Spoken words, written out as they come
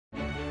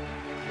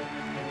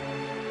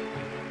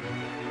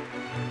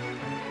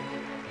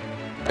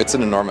It's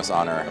an enormous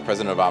honor.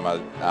 President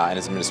Obama and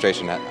his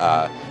administration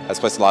has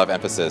placed a lot of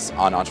emphasis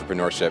on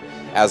entrepreneurship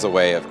as a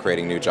way of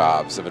creating new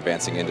jobs, of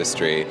advancing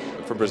industry.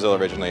 From Brazil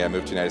originally, I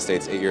moved to the United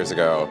States 8 years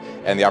ago,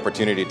 and the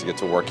opportunity to get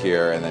to work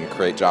here and then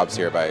create jobs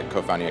here by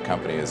co-founding a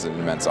company is an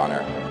immense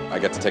honor. I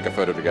get to take a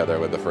photo together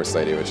with the First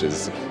Lady, which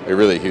is a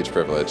really huge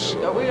privilege.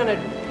 Are we going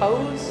to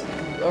pose?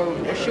 Or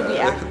should we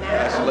act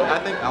naturally? I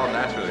think I'll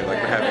naturally,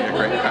 like we're having a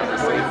great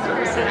conversation.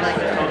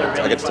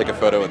 I get to take a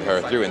photo with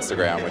her through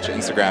Instagram, which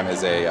Instagram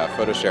is a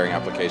photo sharing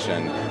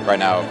application right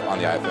now on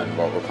the iPhone,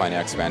 but we're planning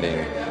on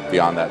expanding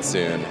beyond that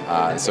soon.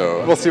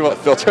 So we'll see what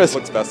filters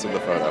looks best in the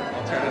photo.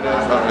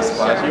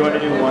 You want to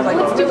do one?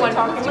 Let's do one.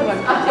 Let's do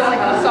one. Like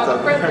a song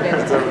of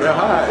presidents.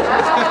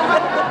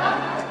 Hi.